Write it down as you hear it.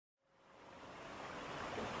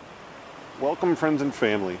Welcome, friends and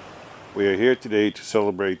family. We are here today to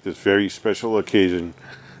celebrate this very special occasion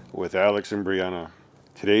with Alex and Brianna.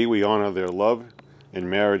 Today we honor their love and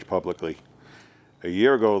marriage publicly. A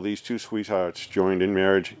year ago, these two sweethearts joined in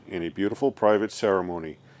marriage in a beautiful private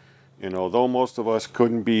ceremony. And although most of us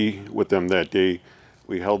couldn't be with them that day,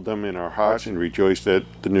 we held them in our hearts and rejoiced at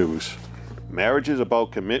the news. Marriage is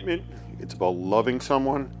about commitment. It's about loving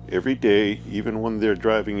someone every day, even when they're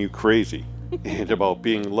driving you crazy. And about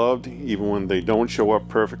being loved even when they don't show up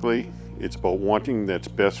perfectly. It's about wanting that's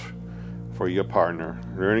best for your partner,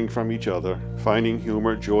 learning from each other, finding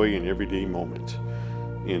humor, joy in everyday moments,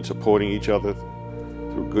 and supporting each other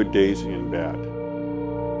through good days and bad.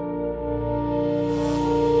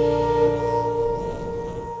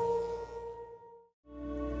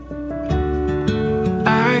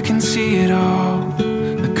 I can see it all,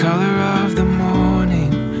 the color of the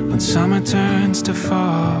morning when summer turns to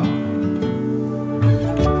fall.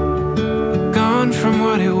 From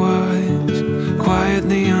what it was,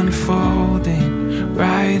 quietly unfolding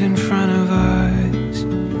right in front of us.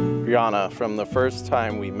 Brianna, from the first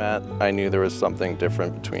time we met, I knew there was something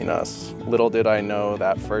different between us. Little did I know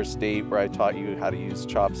that first date where I taught you how to use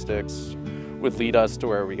chopsticks would lead us to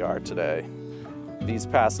where we are today. These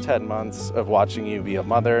past 10 months of watching you be a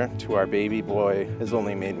mother to our baby boy has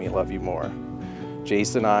only made me love you more.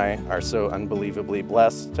 Jace and I are so unbelievably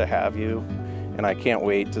blessed to have you, and I can't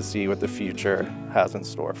wait to see what the future has in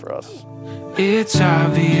store for us. It's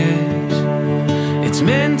obvious, it's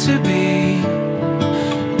meant to be.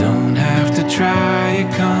 Don't have to try,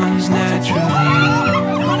 it comes naturally.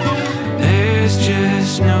 There's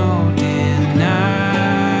just no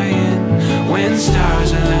denying when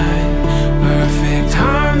stars align, perfect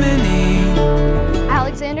harmony.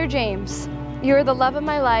 Alexander James, you are the love of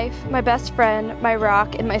my life, my best friend, my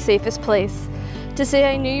rock, and my safest place. To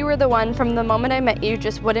say I knew you were the one from the moment I met you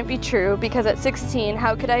just wouldn't be true, because at 16,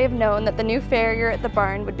 how could I have known that the new farrier at the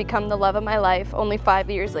barn would become the love of my life only 5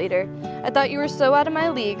 years later? I thought you were so out of my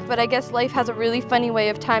league, but I guess life has a really funny way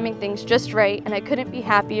of timing things just right, and I couldn't be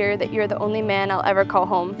happier that you're the only man I'll ever call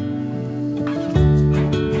home.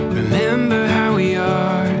 Remember how we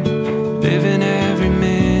are, living every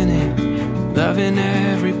minute, loving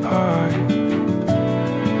every part.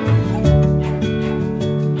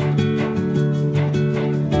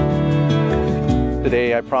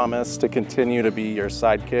 Today I promise to continue to be your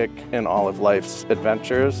sidekick in all of life's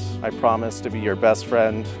adventures. I promise to be your best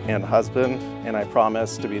friend and husband, and I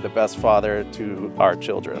promise to be the best father to our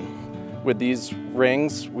children. With these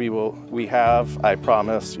rings I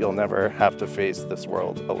promise you'll never have to face this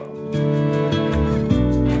world alone.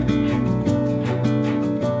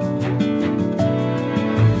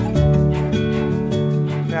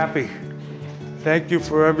 Happy. Thank you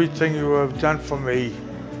for everything you have done for me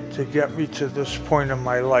to get me to this point in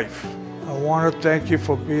my life. I want to thank you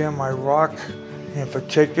for being my rock and for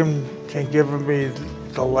taking and giving me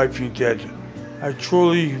the life you did. I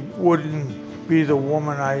truly wouldn't be the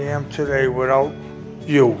woman I am today without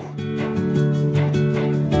you.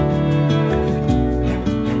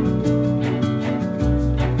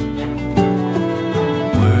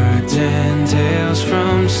 Words and tales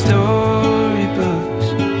from storybooks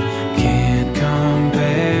can't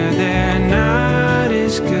compare, they're not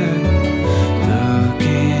as good.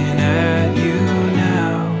 Looking at you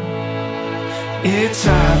now, it's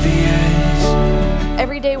obvious.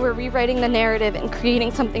 Every day we're rewriting the narrative and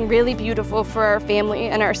creating something really beautiful for our family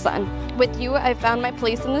and our son. With you, I've found my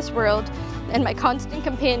place in this world and my constant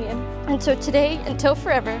companion. And so today, until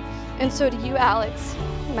forever, and so do you, Alex,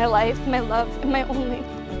 my life, my love, and my only.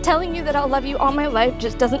 Telling you that I'll love you all my life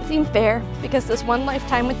just doesn't seem fair, because this one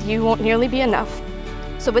lifetime with you won't nearly be enough.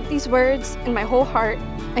 So with these words and my whole heart,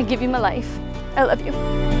 I give you my life. I love you.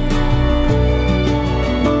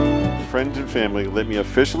 Friends and family, let me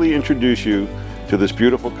officially introduce you to this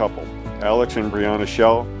beautiful couple, Alex and Brianna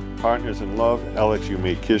Shell, partners in love. Alex, you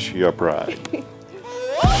may kiss your bride.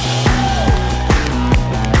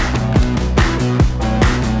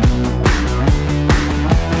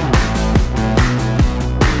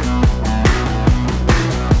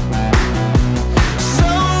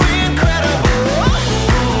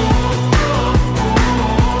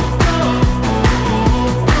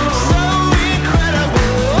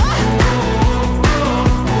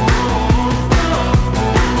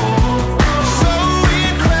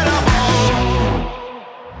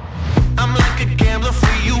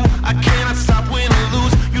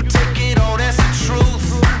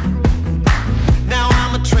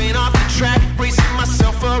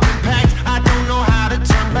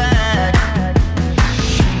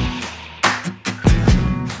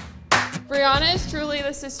 Brianna is truly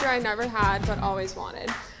the sister I never had but always wanted.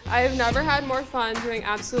 I have never had more fun doing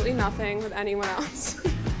absolutely nothing with anyone else.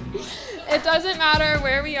 It doesn't matter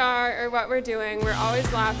where we are or what we're doing, we're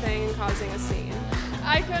always laughing and causing a scene.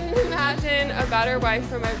 I couldn't imagine a better wife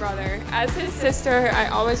for my brother. As his sister, I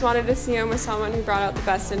always wanted to see him with someone who brought out the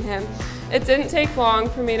best in him. It didn't take long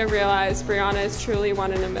for me to realize Brianna is truly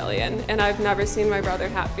 1 in a million, and I've never seen my brother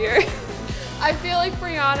happier. I feel like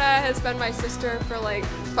Brianna has been my sister for like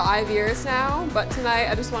 5 years now, but tonight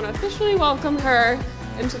I just want to officially welcome her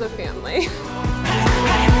into the family.